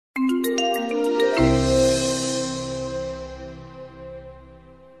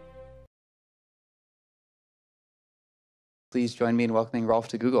Please join me in welcoming Rolf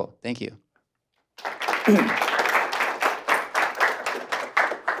to Google. Thank you.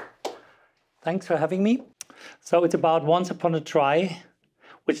 Thanks for having me. So it's about Once Upon a Try,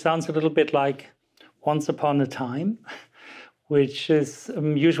 which sounds a little bit like Once Upon a Time, which is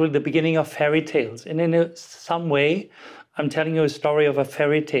usually the beginning of fairy tales. And in some way, I'm telling you a story of a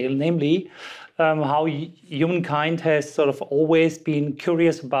fairy tale, namely how humankind has sort of always been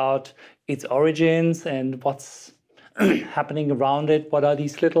curious about its origins and what's happening around it. What are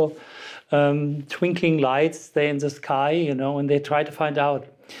these little twinkling lights there in the sky, and they try to find out.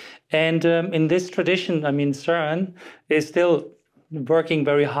 And in this tradition, I mean, CERN is still working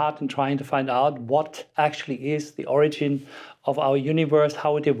very hard and trying to find out what actually is the origin of our universe,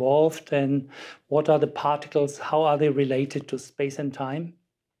 how it evolved, and what are the particles, how are they related to space and time.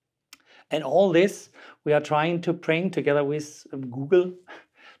 And all this we are trying to bring together with Google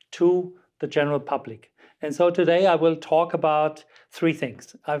to the general public. And so today I will talk about three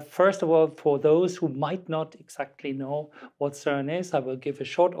things. First of all, for those who might not exactly know what CERN is, I will give a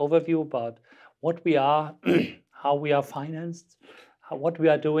short overview about what we are, how we are financed, what we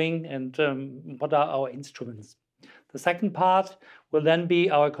are doing, and what are our instruments. The second part will then be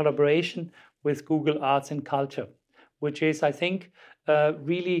our collaboration with Google Arts and Culture, which is, I think,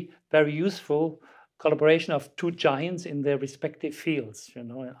 really very useful collaboration of two giants in their respective fields, in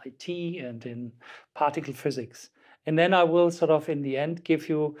IT and in particle physics. And then I will sort of, in the end, give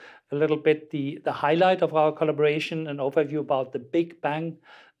you a little bit the highlight of our collaboration, an overview about the Big Bang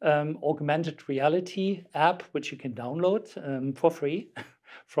augmented reality app, which you can download for free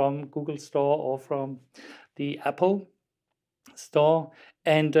from Google Store or from the Apple Store.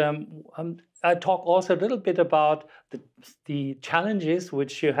 And I talk also a little bit about the challenges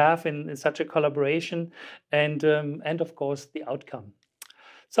which you have in such a collaboration, and of course the outcome.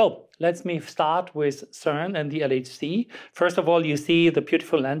 So let me start with CERN and the LHC. First of all, you see the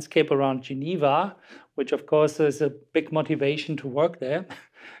beautiful landscape around Geneva, which of course is a big motivation to work there,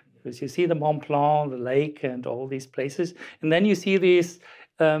 because you see the Mont Blanc, the lake, and all these places. And then you see these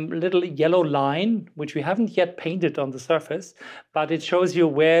little yellow line, which we haven't yet painted on the surface, but it shows you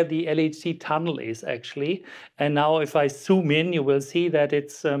where the LHC tunnel is actually. And now if I zoom in, you will see that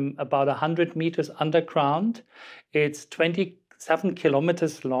it's about 100 meters underground. It's 27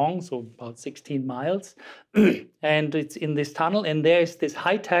 kilometers long, so about 16 miles. And it's in this tunnel. And there's this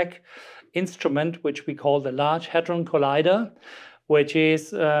high-tech instrument, which we call the Large Hadron Collider, which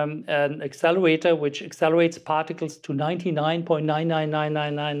is an accelerator which accelerates particles to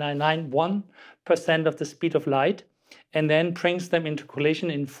 99.9999991% of the speed of light, and then brings them into collision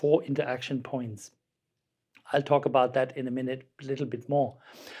in 4 interaction points. I'll talk about that in a minute, a little bit more.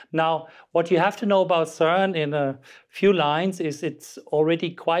 Now, what you have to know about CERN in a few lines is it's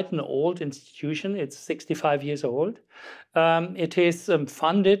already quite an old institution. It's 65 years old. It is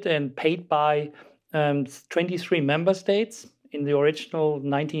funded and paid by 23 member states. In the original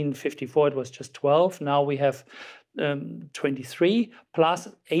 1954, it was just 12. Now we have 23 plus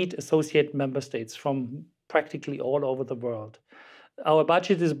 8 associate member states from practically all over the world. Our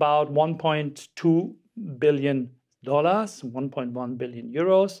budget is about $1.2 billion, 1.1 billion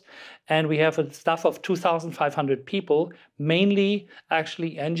euros. And we have a staff of 2,500 people, mainly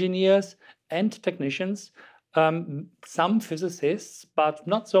actually engineers and technicians. Some physicists, but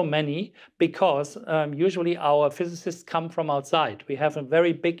not so many, because usually our physicists come from outside. We have a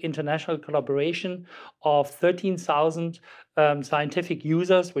very big international collaboration of 13,000 scientific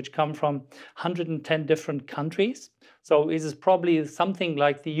users, which come from 110 different countries. So it is probably something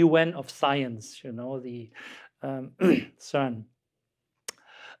like the UN of science, the CERN.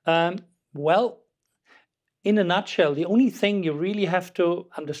 Well, in a nutshell, the only thing you really have to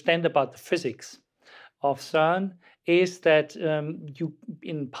understand about the physics of CERN is that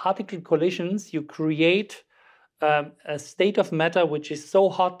in particle collisions, you create a state of matter which is so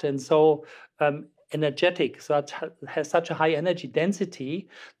hot and so energetic, so it has such a high energy density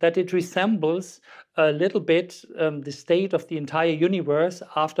that it resembles a little bit the state of the entire universe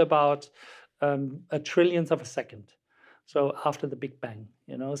after about a trillionth of a second. So after the Big Bang,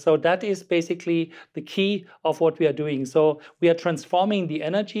 so that is basically the key of what we are doing. So we are transforming the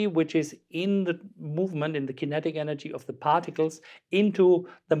energy, which is in the movement, in the kinetic energy of the particles, into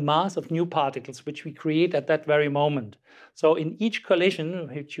the mass of new particles, which we create at that very moment. So in each collision,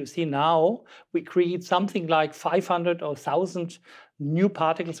 which you see now, we create something like 500 or 1,000 new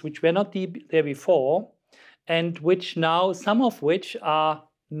particles, which were not there before, and which now, some of which are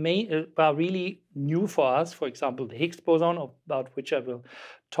are really new for us. For example, the Higgs boson, about which I will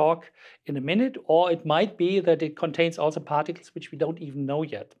talk in a minute, or it might be that it contains also particles which we don't even know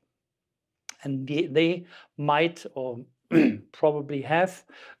yet. And they might or probably have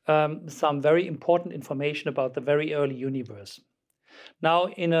some very important information about the very early universe. Now,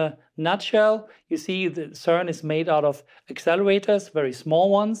 in a nutshell, you see the CERN is made out of accelerators, very small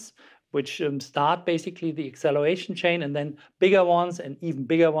ones, which start basically the acceleration chain, and then bigger ones and even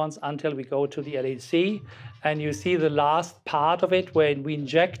bigger ones until we go to the LHC. And you see the last part of it where we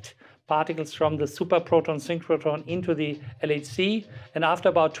inject particles from the superproton synchrotron into the LHC. And after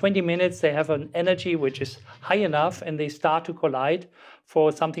about 20 minutes, they have an energy which is high enough, and they start to collide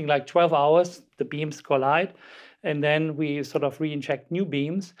for something like 12 hours. The beams collide. And then we sort of re-inject new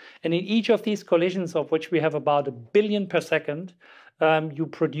beams. And in each of these collisions, of which we have about 1 billion per second, you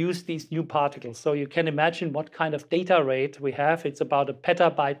produce these new particles. So you can imagine what kind of data rate we have. It's about a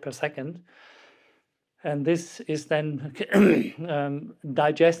petabyte per second. And this is then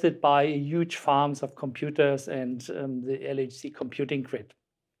digested by huge farms of computers and the LHC computing grid.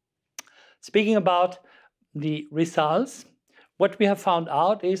 Speaking about the results, what we have found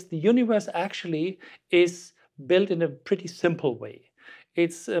out is the universe actually is built in a pretty simple way.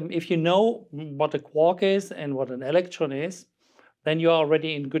 It's if you know what a quark is and what an electron is, then you're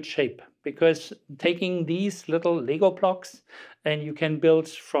already in good shape, because taking these little Lego blocks, and you can build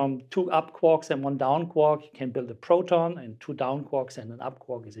from 2 up quarks and 1 down quark, you can build a proton, and 2 down quarks and an up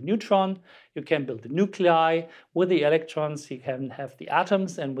quark is a neutron. You can build the nuclei. With the electrons, you can have the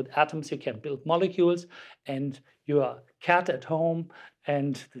atoms, and with atoms, you can build molecules, and your cat at home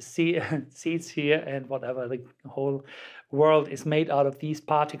and the seeds here and whatever, the whole world is made out of these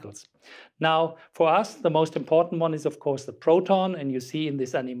particles. Now, for us, the most important one is, of course, the proton, and you see in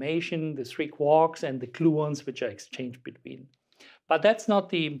this animation the 3 quarks and the gluons which are exchanged between. But that's not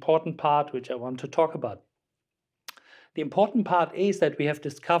the important part which I want to talk about. The important part is that we have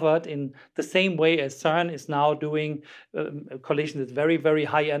discovered, in the same way as CERN is now doing collisions at very, very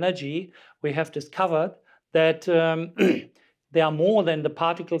high energy, we have discovered that there are more than the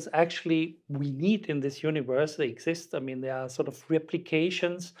particles actually we need in this universe. They exist. I mean, they are sort of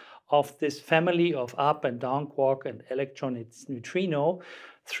replications of this family of up and down quark and electron, it's neutrino.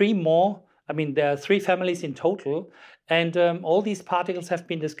 3 more. I mean, there are 3 families in total. And all these particles have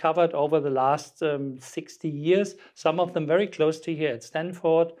been discovered over the last 60 years, some of them very close to here at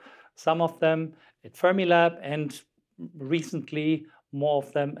Stanford, some of them at Fermilab, and recently more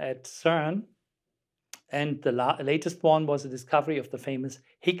of them at CERN. And the latest one was the discovery of the famous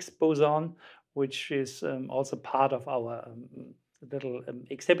Higgs boson, which is also part of our little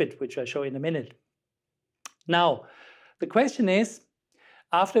exhibit, which I show in a minute. Now, the question is,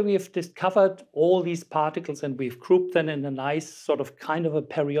 after we have discovered all these particles and we've grouped them in a nice sort of kind of a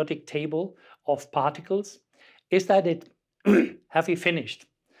periodic table of particles, is that it? Have we finished?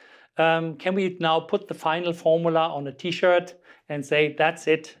 Can we now put the final formula on a t-shirt and say, that's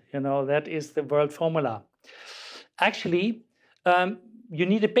it, that is the world formula? Actually, you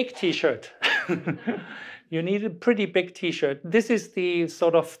need a big t-shirt. You need a pretty big t-shirt. This is the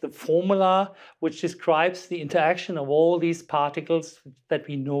sort of the formula which describes the interaction of all these particles that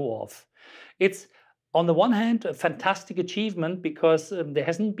we know of. It's, on the one hand, a fantastic achievement, because there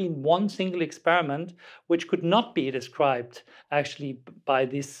hasn't been one single experiment which could not be described actually by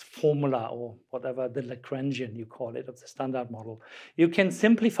this formula, or whatever the Lagrangian you call it, of the standard model. You can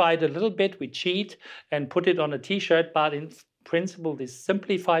simplify it a little bit. We cheat and put it on a t-shirt, but in principle, this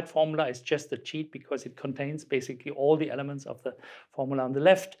simplified formula is just a cheat, because it contains basically all the elements of the formula on the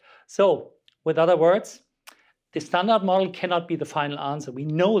left. So, with other words, the standard model cannot be the final answer. We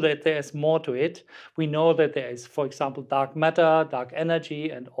know that there is more to it. We know that there is, for example, dark matter, dark energy,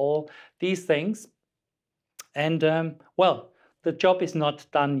 and all these things. And, well, the job is not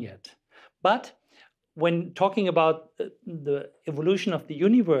done yet. But when talking about the evolution of the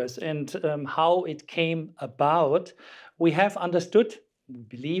universe and how it came about, we have understood, we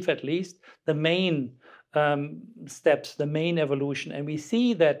believe at least, the main steps, the main evolution. And we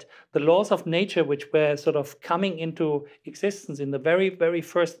see that the laws of nature, which were sort of coming into existence in the very, very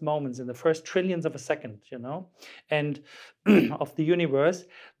first moments, in the first trillions of a second, and of the universe,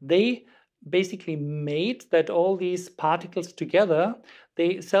 they basically made that all these particles together,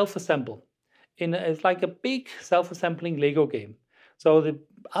 they self-assemble. It's like a big self-assembling Lego game. So the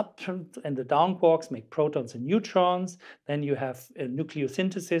up and the down quarks make protons and neutrons. Then you have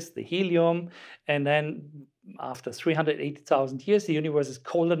nucleosynthesis, the helium. And then after 380,000 years, the universe is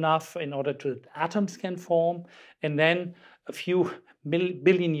cold enough in order that atoms can form. And then a few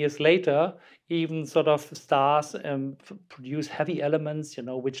billion years later, even sort of stars produce heavy elements,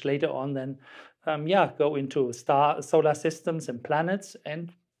 which later on then, go into solar systems and planets,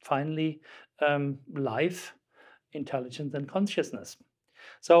 and finally life, intelligence, and consciousness.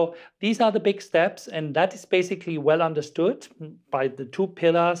 So these are the big steps, and that is basically well understood by the two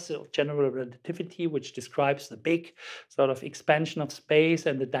pillars of general relativity, which describes the big sort of expansion of space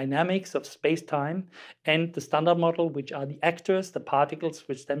and the dynamics of space-time, and the standard model, which are the actors, the particles,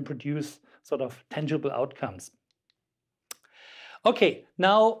 which then produce sort of tangible outcomes. Okay,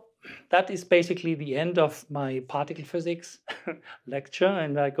 now that is basically the end of my particle physics lecture,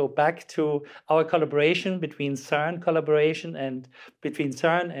 and I go back to our collaboration between CERN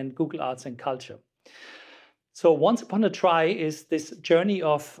and Google Arts and Culture. So Once Upon a Try is this journey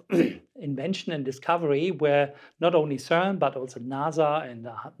of invention and discovery where not only CERN, but also NASA and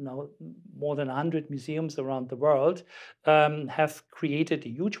now more than 100 museums around the world have created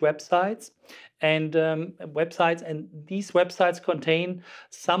huge websites. And these websites contain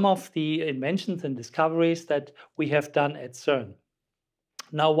some of the inventions and discoveries that we have done at CERN.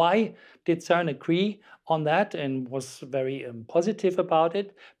 Now, why did CERN agree on that and was very positive about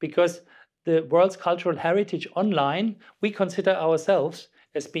it? Because the world's cultural heritage online, we consider ourselves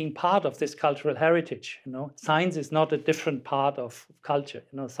as being part of this cultural heritage. Science is not a different part of culture.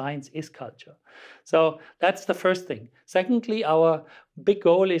 Science is culture. So that's the first thing. Secondly, our big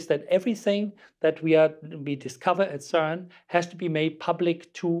goal is that everything that we discover at CERN has to be made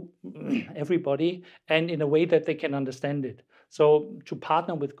public to everybody and in a way that they can understand it. So to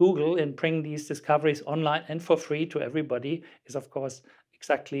partner with Google and bring these discoveries online and for free to everybody is, of course,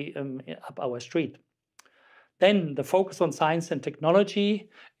 exactly up our street. Then the focus on science and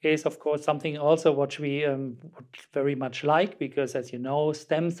technology is, of course, something also what we would very much like, because as you know,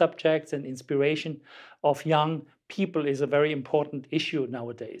 STEM subjects and inspiration of young people is a very important issue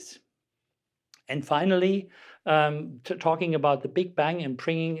nowadays. And finally, talking about the Big Bang and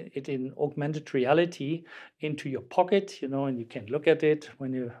bringing it in augmented reality into your pocket, and you can look at it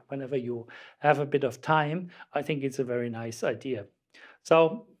whenever you have a bit of time, I think it's a very nice idea.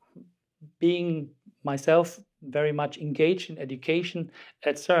 So being myself very much engaged in education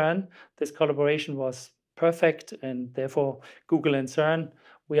at CERN, this collaboration was perfect, and therefore Google and CERN,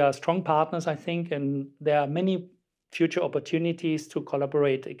 we are strong partners, I think, and there are many future opportunities to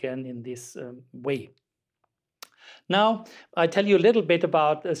collaborate again in this way. Now, I tell you a little bit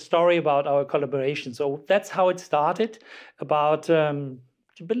about a story about our collaboration. So that's how it started about a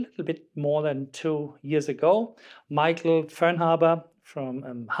little bit more than 2 years ago. Michael Fernhaber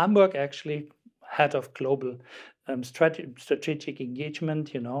from Hamburg, actually, head of global strategic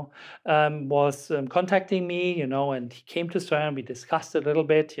engagement, was contacting me, and he came to CERN. We discussed a little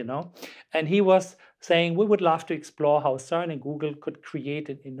bit, and he was saying we would love to explore how CERN and Google could create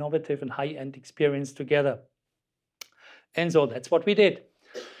an innovative and high-end experience together. And so that's what we did.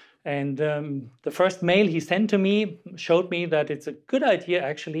 And the first mail he sent to me showed me that it's a good idea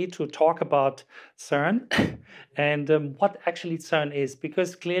actually to talk about CERN and what actually CERN is,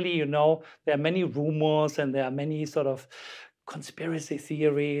 because clearly, there are many rumors and there are many sort of conspiracy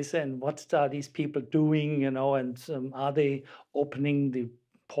theories and what are these people doing, and are they opening the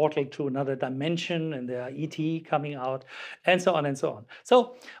portal to another dimension and there are ET coming out and so on and so on.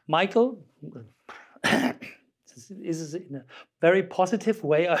 So Michael is in a very positive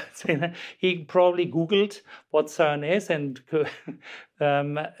way, I would say that he probably Googled what CERN is and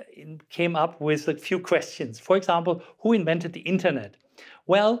came up with a few questions. For example, who invented the internet?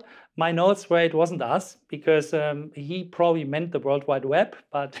 Well, my notes were it wasn't us, because he probably meant the World Wide Web,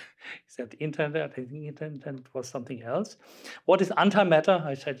 but he said internet. I think internet was something else. What is antimatter?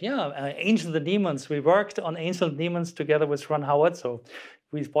 I said, yeah, Angels and Demons. We worked on Angels and Demons together with Ron Howard, so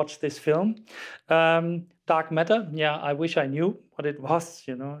we watched this film. Dark matter, yeah, I wish I knew what it was,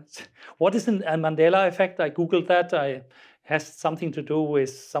 What is a Mandela effect? I Googled that. It has something to do with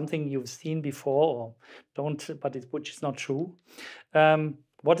something you've seen before or which is not true.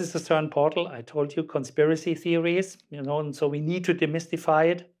 What is the CERN portal? I told you, conspiracy theories, and so we need to demystify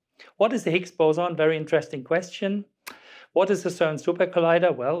it. What is the Higgs boson? Very interesting question. What is the CERN super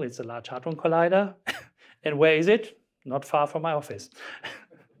collider? Well, it's a Large Hadron Collider. And where is it? Not far from my office.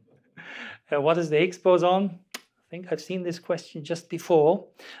 What is the Higgs boson? I think I've seen this question just before.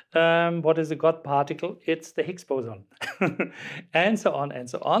 What is a God particle? It's the Higgs boson. And so on and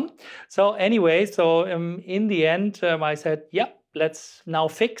so on. So anyway, in the end, I said, yeah, let's now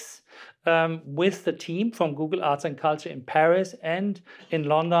fix with the team from Google Arts and Culture in Paris and in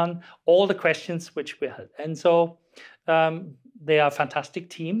London all the questions which we had. And so they are a fantastic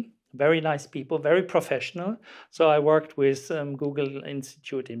team. very nice people, very professional. So I worked with Google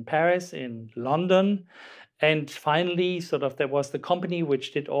Institute in Paris, in London, and finally, sort of, there was the company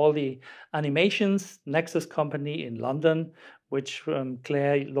which did all the animations, Nexus company in London, which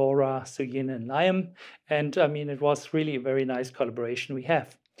Claire, Laura, Sugin, and Liam. And I mean, it was really a very nice collaboration we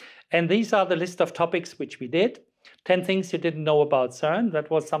have. And these are the list of topics which we did. 10 things you didn't know about CERN. That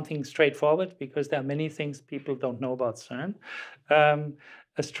was something straightforward because there are many things people don't know about CERN.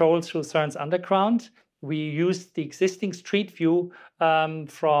 A stroll through CERN's underground. We used the existing street view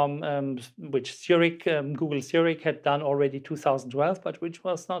from which Zurich, Google Zurich had done already 2012, but which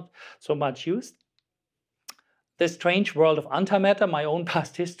was not so much used. The strange world of antimatter, my own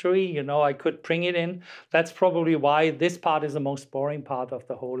past history, you know, I could bring it in. That's probably why this part is the most boring part of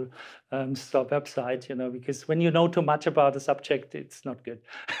the whole website, you know, because when you know too much about the subject, it's not good.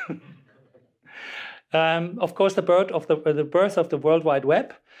 Of course, the birth of the World Wide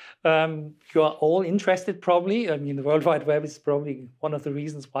Web. You are all interested, probably. I mean, the World Wide Web is probably one of the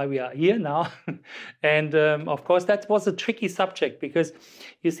reasons why we are here now. And of course, that was a tricky subject because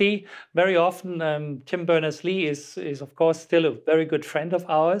you see, very often Tim Berners-Lee is of course still a very good friend of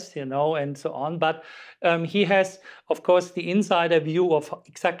ours, you know, and so on. But he has, of course, the insider view of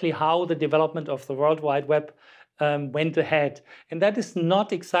exactly how the development of the World Wide Web went ahead, and that is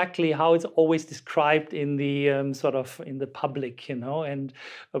not exactly how it's always described in the sort of in the public, you know, and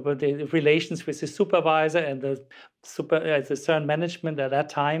about the relations with the supervisor and the CERN management at that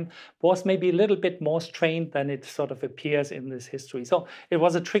time was maybe a little bit more strained than it sort of appears in this history. So it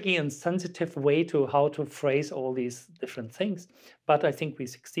was a tricky and sensitive way to how to phrase all these different things, but I think we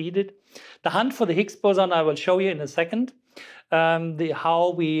succeeded. The hunt for the Higgs boson I will show you in a second.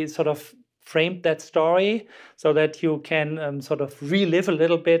 How we sort of framed that story so that you can sort of relive a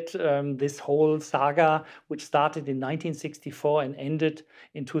little bit this whole saga, which started in 1964 and ended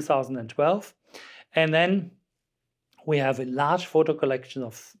in 2012. And then we have a large photo collection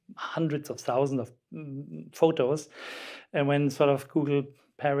of hundreds of thousands of photos. And when sort of Google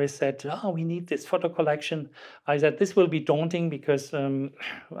Paris said, oh, we need this photo collection, I said, this will be daunting because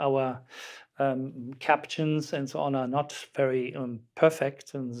our captions and so on are not very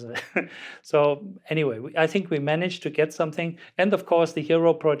perfect. And so anyway, I think we managed to get something. And of course, the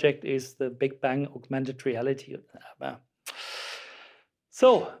hero project is the Big Bang augmented reality.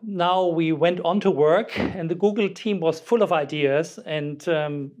 So now we went on to work, and the Google team was full of ideas and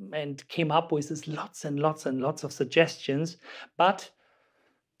came up with this lots and lots and lots of suggestions. But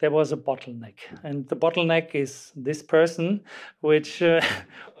there was a bottleneck, and the bottleneck is this person, which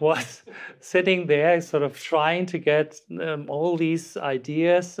was sitting there sort of trying to get all these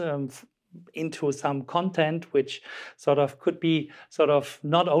ideas into some content which sort of could be sort of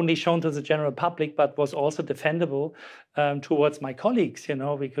not only shown to the general public, but was also defendable towards my colleagues, you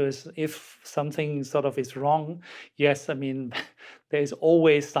know, because if something sort of is wrong, yes, I mean, there's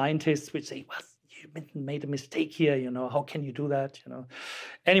always scientists which say, well, you made a mistake here, you know, how can you do that, you know?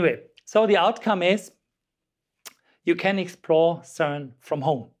 Anyway, so the outcome is you can explore CERN from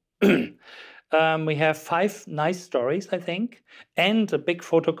home. We have 5 nice stories, I think, and a big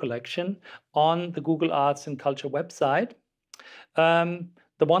photo collection on the Google Arts and Culture website.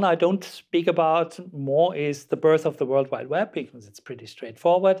 The one I don't speak about more is the birth of the World Wide Web, because it's pretty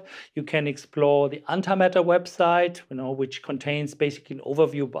straightforward. You can explore the antimatter website, you know, which contains basically an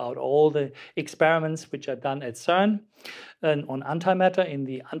overview about all the experiments which are done at CERN and on antimatter in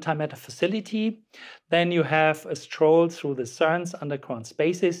the antimatter facility. Then you have a stroll through the CERN's underground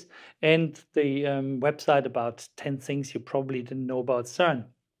spaces and the website about 10 things you probably didn't know about CERN.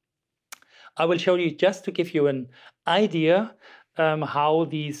 I will show you, just to give you an idea, how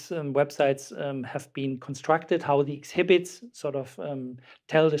these websites have been constructed, how the exhibits sort of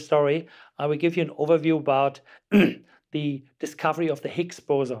tell the story. I will give you an overview about the discovery of the Higgs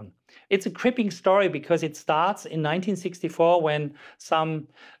boson. It's a gripping story because it starts in 1964 when some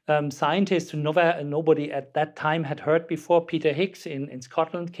scientist who nobody at that time had heard before, Peter Higgs in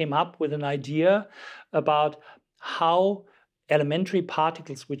Scotland, came up with an idea about how elementary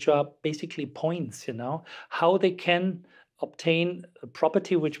particles, which are basically points, you know, how they can obtain a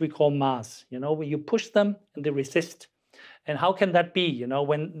property which we call mass, you know, when you push them and they resist. And how can that be, you know,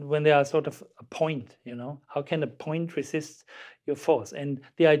 when they are sort of a point, you know, how can a point resist your force? And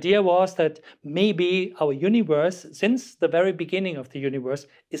the idea was that maybe our universe, since the very beginning of the universe,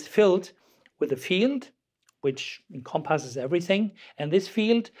 is filled with a field which encompasses everything. And this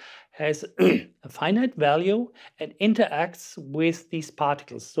field has a finite value and interacts with these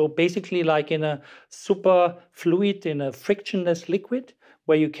particles. So basically like in a super fluid, in a frictionless liquid,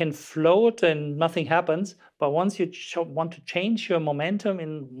 where you can float and nothing happens, but once you want to change your momentum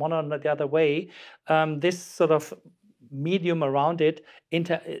in one or the other way, this sort of medium around it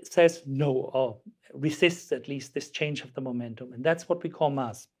says no, or resists at least this change of the momentum. And that's what we call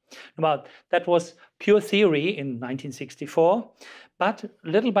mass. Now, that was pure theory in 1964, but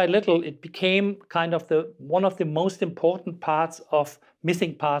little by little it became kind of one of the most important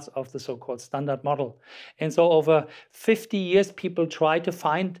missing parts of the so-called standard model. And so over 50 years, people tried to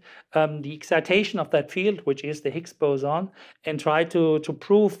find the excitation of that field, which is the Higgs boson, and try to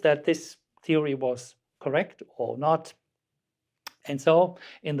prove that this theory was correct or not. And so,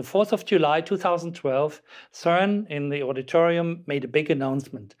 in the 4th of July 2012, CERN in the auditorium made a big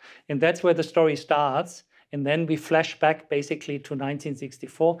announcement. And that's where the story starts. And then we flash back basically to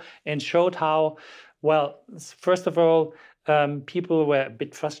 1964 and showed how, well, first of all, people were a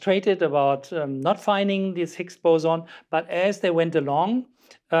bit frustrated about not finding this Higgs boson. But as they went along,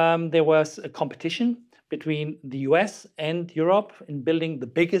 there was a competition between the US and Europe in building the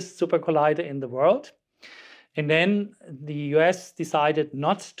biggest super collider in the world. And then the US decided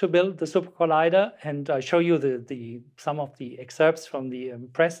not to build the super collider, and I show you some of the excerpts from the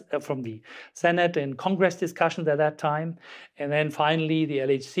from the Senate and Congress discussions at that time. And then finally the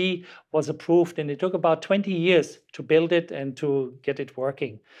LHC was approved, and it took about 20 years to build it and to get it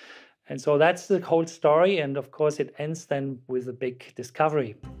working. And so that's the whole story, and of course it ends then with a big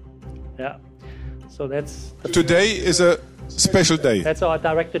discovery. Yeah. So that's today is a special day. That's our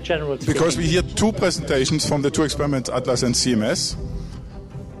Director General speaking. Because we hear two presentations from the two experiments, Atlas and CMS,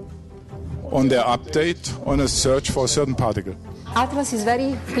 on their update on a search for a certain particle. Atlas is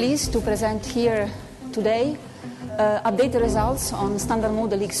very pleased to present here today updated results on standard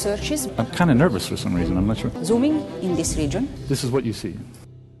model Higgs searches. I'm kind of nervous for some reason, I'm not sure. Zooming in this region. This is what you see.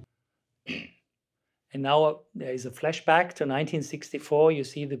 And now there is a flashback to 1964. You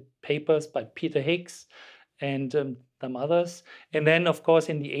see the papers by Peter Higgs and some others. And then, of course,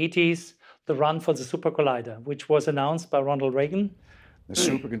 in the 80s, the run for the super collider, which was announced by Ronald Reagan. The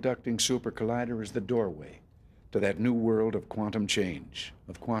superconducting super collider is the doorway to that new world of quantum change,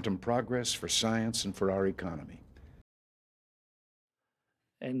 of quantum progress for science and for our economy.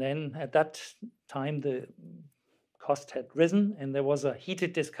 And then at that time, the cost had risen, and there was a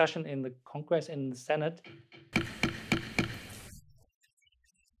heated discussion in the Congress and in the Senate.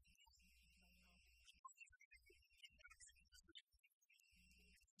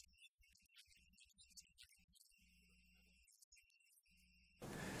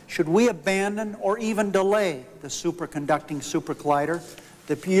 Should we abandon or even delay the superconducting super collider,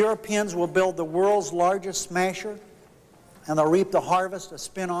 the Europeans will build the world's largest smasher, and they'll reap the harvest of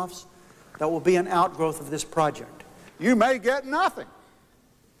spin-offs that will be an outgrowth of this project. You may get nothing.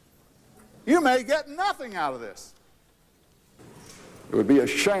 You may get nothing out of this. It would be a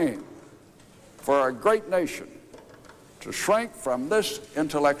shame for a great nation to shrink from this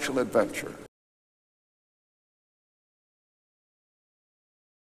intellectual adventure.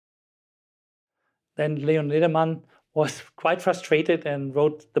 Then Leon Lederman was quite frustrated and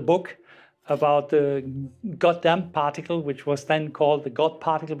wrote the book about the goddamn particle, which was then called the God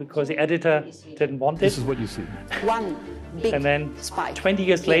particle because the editor didn't want it. This is what you see. One big and then spike. 20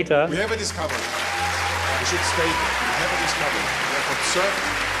 years later... We have a discovery. We should state it. We have a discovery. We have observed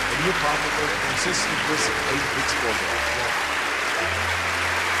a new particle consistent with a Higgs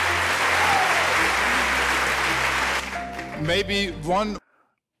boson. Maybe one...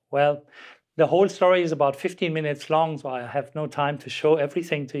 Well, the whole story is about 15 minutes long, so I have no time to show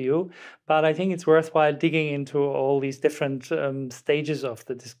everything to you. But I think it's worthwhile digging into all these different stages of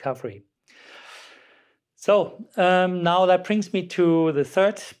the discovery. So now that brings me to the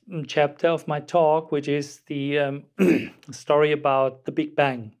third chapter of my talk, which is the story about the Big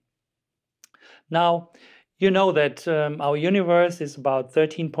Bang. Now, you know that our universe is about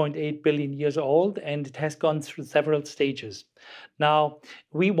 13.8 billion years old, and it has gone through several stages. Now,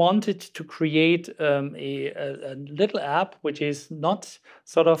 we wanted to create a little app which is not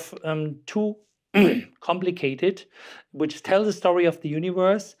sort of too complicated, which tells the story of the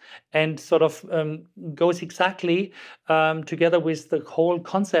universe and sort of goes exactly together with the whole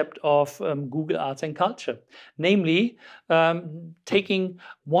concept of Google Arts and Culture. Namely, taking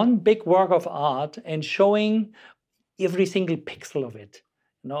one big work of art and showing every single pixel of it.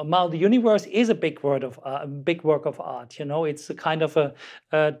 You know, now the universe is a big work of art. You know, it's a kind of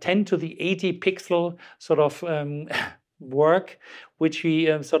a 10 to the 80 pixel sort of work, which we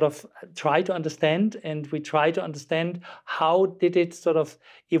sort of try to understand, and we try to understand how did it sort of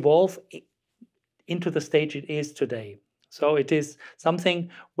evolve into the stage it is today. So it is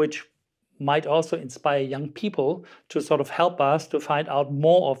something which might also inspire young people to sort of help us to find out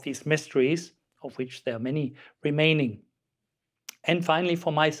more of these mysteries of which there are many remaining. And finally,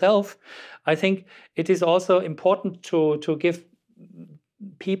 for myself, I think it is also important to give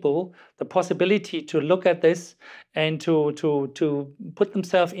people the possibility to look at this and to put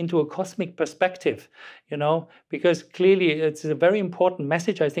themselves into a cosmic perspective, you know, because clearly it's a very important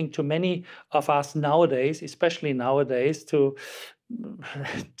message, I think, to many of us nowadays, especially nowadays, to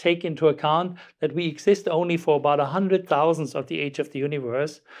take into account that we exist only for about 100,000 of the age of the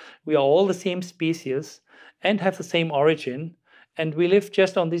universe. We are all the same species and have the same origin. And we live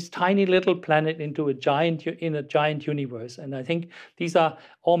just on this tiny little planet in a giant universe. And I think these are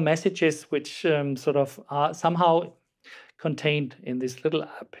all messages which sort of are somehow contained in this little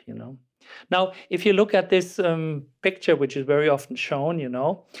app, you know. Now, if you look at this picture, which is very often shown, you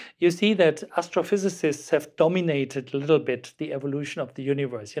know, you see that astrophysicists have dominated a little bit the evolution of the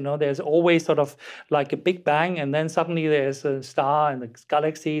universe. You know, there's always sort of like a big bang, and then suddenly there's a star and the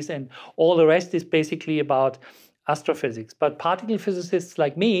galaxies, and all the rest is basically about astrophysics. But particle physicists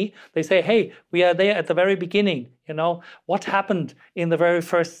like me, they say, hey, we are there at the very beginning, you know, what happened in the very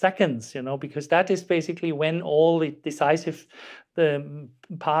first seconds, you know, because that is basically when all the decisive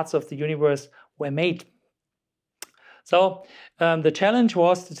parts of the universe were made. So the challenge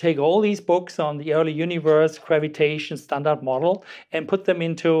was to take all these books on the early universe, gravitation, standard model, and put them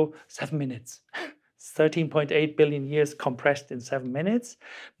into 7 minutes. 13.8 billion years compressed in 7 minutes.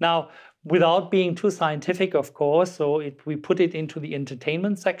 Now, without being too scientific, of course, so we put it into the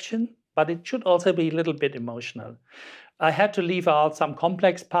entertainment section, but it should also be a little bit emotional. I had to leave out some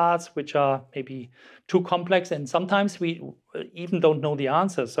complex parts, which are maybe too complex, and sometimes we even don't know the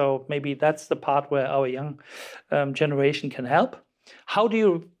answer. So maybe that's the part where our young generation can help. How do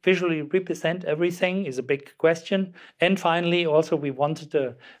you visually represent everything is a big question. And finally, also, we wanted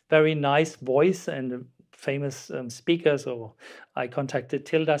a very nice voice and famous speaker. So I contacted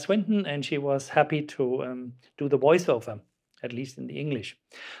Tilda Swinton, and she was happy to do the voiceover, at least in the English.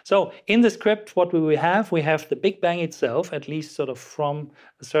 So in the script, what we have the Big Bang itself, at least sort of from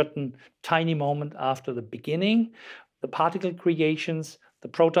a certain tiny moment after the beginning, the particle creations, the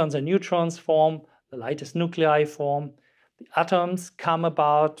protons and neutrons form, the lightest nuclei form, the atoms come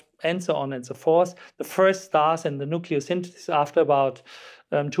about, and so on and so forth. The first stars and the nucleosynthesis after about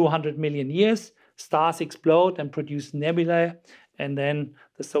 200 million years. Stars explode and produce nebulae, and then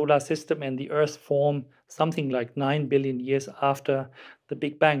the solar system and the Earth form something like 9 billion years after the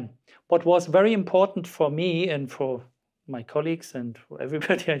Big Bang. What was very important for me and for my colleagues and for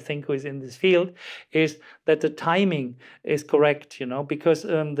everybody, I think, who is in this field, is that the timing is correct, you know, because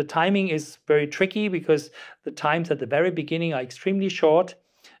the timing is very tricky, because the times at the very beginning are extremely short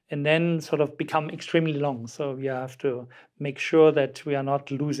and then sort of become extremely long. So we have to make sure that we are not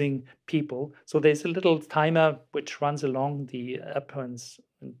losing people. So there's a little timer which runs along the app, and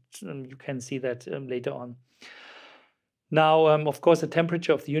you can see that later on. Now, of course, the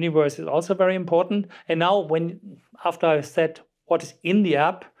temperature of the universe is also very important. And now, after I've said what is in the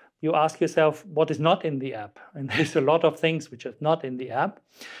app, you ask yourself what is not in the app. And there's a lot of things which are not in the app.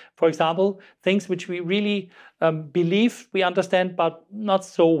 For example, things which we really believe we understand, but not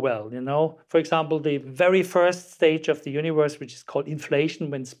so well, you know. For example, the very first stage of the universe, which is called inflation,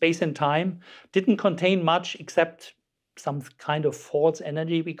 when space and time didn't contain much except some kind of false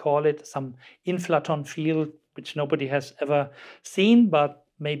energy, we call it, some inflaton field, which nobody has ever seen, but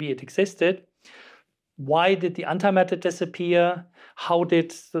maybe it existed. Why did the antimatter disappear? How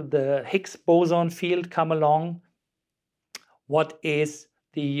did the Higgs boson field come along? What is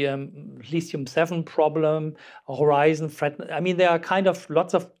the lithium-7 problem, horizon threat? I mean, there are kind of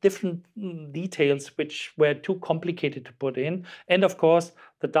lots of different details which were too complicated to put in. And of course,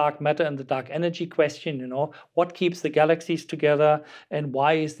 the dark matter and the dark energy question, you know, what keeps the galaxies together, and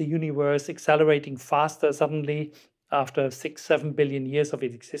why is the universe accelerating faster suddenly after 6-7 billion years of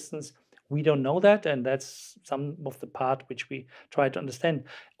its existence? We don't know that, and that's some of the part which we try to understand.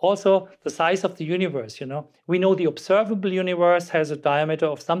 Also, the size of the universe, you know. We know the observable universe has a diameter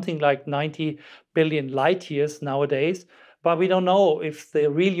of something like 90 billion light years nowadays, but we don't know if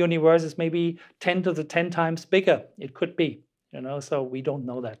the real universe is maybe 10 to the 10 times bigger. It could be, you know, so we don't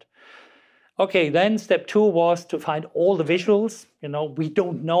know that. Okay, then step 2 was to find all the visuals. You know, we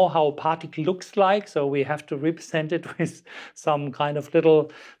don't know how a particle looks like, so we have to represent it with some kind of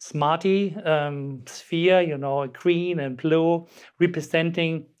little smarty sphere, you know, green and blue,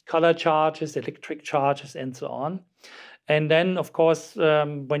 representing color charges, electric charges, and so on. And then, of course,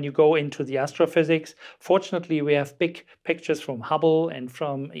 when you go into the astrophysics, fortunately, we have big pictures from Hubble and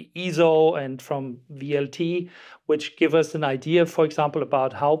from ESO and from VLT, which give us an idea, for example,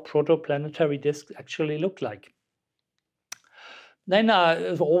 about how protoplanetary disks actually look like. Then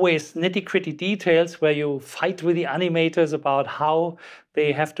there's always nitty-gritty details where you fight with the animators about how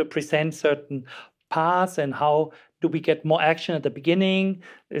they have to present certain parts and how do we get more action at the beginning?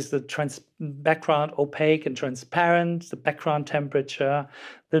 Is the background opaque and transparent? The background temperature?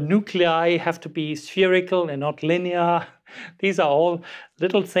 The nuclei have to be spherical and not linear. These are all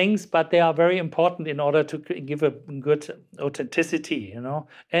little things, but they are very important in order to give a good authenticity, you know.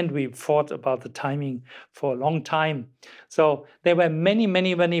 And we thought about the timing for a long time. So there were many,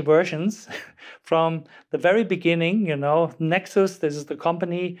 many, many versions from the very beginning, you know. Nexus, this is the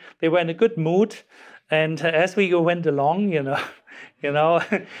company, they were in a good mood. And as we went along, you know,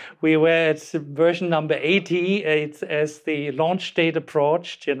 we were at version number 80 as the launch date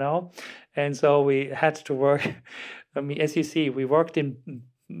approached, you know, and so we had to work. I mean, as you see, we worked in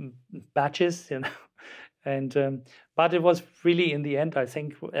batches, you know, and but it was really, in the end, I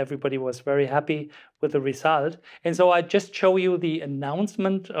think everybody was very happy with the result. And so I just show you the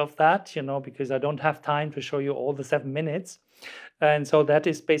announcement of that, you know, because I don't have time to show you all the 7 minutes. And so that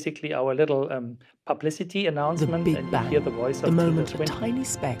is basically our little publicity announcement. The Big and Bang, you hear the voice the of moment a Swinton. tiny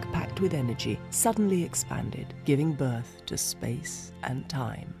speck packed with energy suddenly expanded, giving birth to space and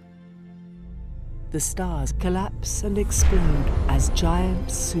time. The stars collapse and explode as giant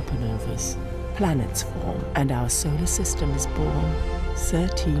supernovas. Planets form, and our solar system is born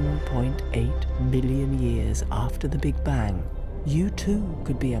 13.8 billion years after the Big Bang. You too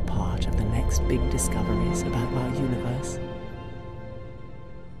could be a part of the next big discoveries about our universe.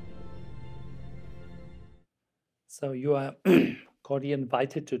 So you are cordially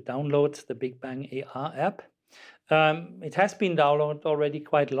invited to download the Big Bang AR app. It has been downloaded already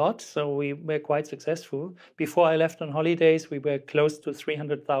quite a lot, so we were quite successful. Before I left on holidays, we were close to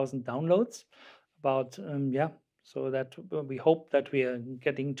 300,000 downloads. About, yeah, so that we hope that we are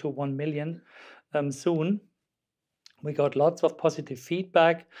getting to 1 million soon. We got lots of positive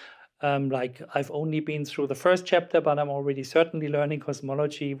feedback. Like, I've only been through the first chapter, but I'm already certainly learning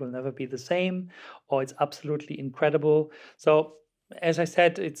cosmology will never be the same, or it's absolutely incredible. So, as I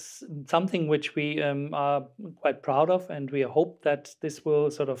said, it's something which we are quite proud of, and we hope that this will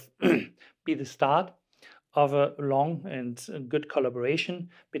sort of be the start of a long and good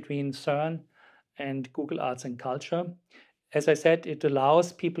collaboration between CERN and Google Arts and Culture. As I said, it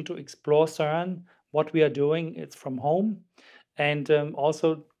allows people to explore CERN, what we are doing, it's from home, and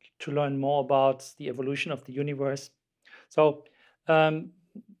also to learn more about the evolution of the universe. So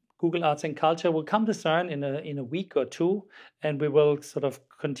Google Arts and Culture will come to CERN in a week or two, and we will sort of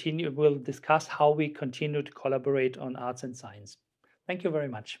continue, we'll discuss how we continue to collaborate on arts and science. Thank you very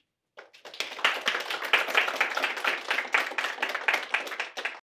much.